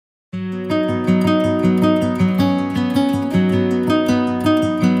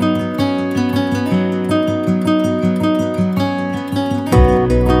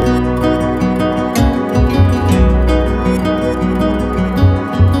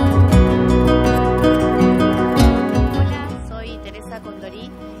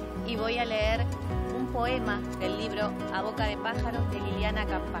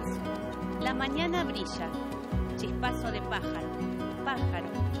brilla, chispazo de pájaro, pájaro,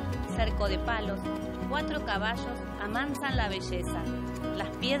 cerco de palos, 4 caballos amansan la belleza, las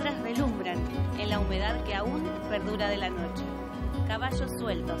piedras relumbran en la humedad que aún perdura de la noche. Caballos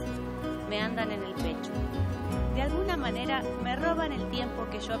sueltos me andan en el pecho. De alguna manera me roban el tiempo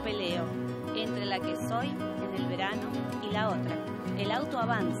que yo peleo entre la que soy en el verano y la otra. El auto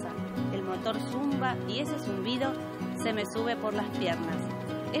avanza, el motor zumba y ese zumbido se me sube por las piernas.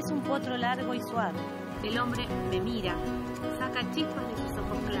 Es un potro largo y suave. El hombre me mira, saca chispas de sus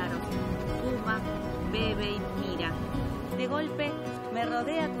ojos claros, fuma, bebe y mira. De golpe me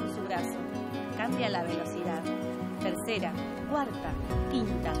rodea con su brazo, cambia la velocidad. Tercera, cuarta,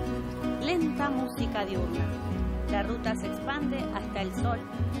 quinta, lenta música diurna. La ruta se expande hasta el sol,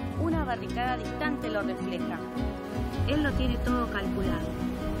 una barricada distante lo refleja. Él lo tiene todo calculado,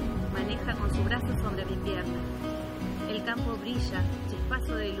 maneja con su brazo sobre mi pierna. El campo brilla,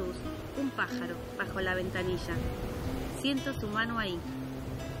 chispazo de luz, un pájaro bajo la ventanilla. Siento su mano ahí.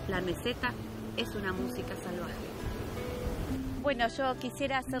 La meseta es una música salvaje. Bueno, yo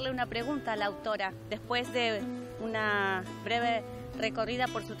quisiera hacerle una pregunta a la autora. Después de una breve recorrida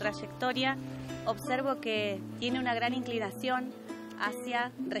por su trayectoria, observo que tiene una gran inclinación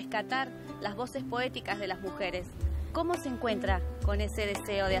hacia rescatar las voces poéticas de las mujeres. ¿Cómo se encuentra con ese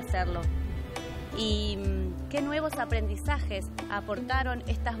deseo de hacerlo? ¿Y qué nuevos aprendizajes aportaron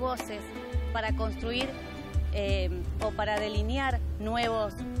estas voces para construir o para delinear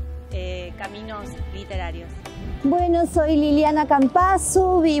nuevos caminos literarios? Bueno, soy Liliana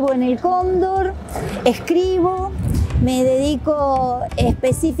Campazo, vivo en El Cóndor, escribo, me dedico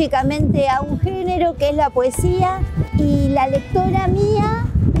específicamente a un género que es la poesía y la lectora mía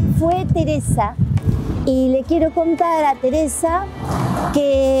fue Teresa. Y le quiero contar a Teresa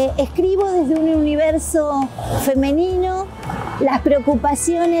que escribo desde un universo femenino, las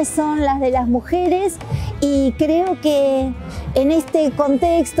preocupaciones son las de las mujeres y creo que en este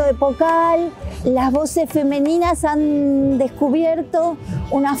contexto epocal las voces femeninas han descubierto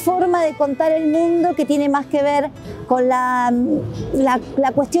una forma de contar el mundo que tiene más que ver con la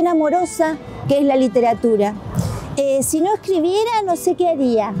cuestión amorosa que es la literatura. Si no escribiera no sé qué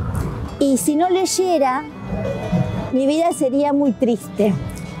haría. Y si no leyera, mi vida sería muy triste.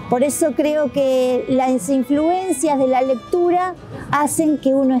 Por eso creo que las influencias de la lectura hacen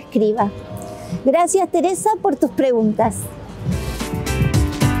que uno escriba. Gracias, Teresa, por tus preguntas.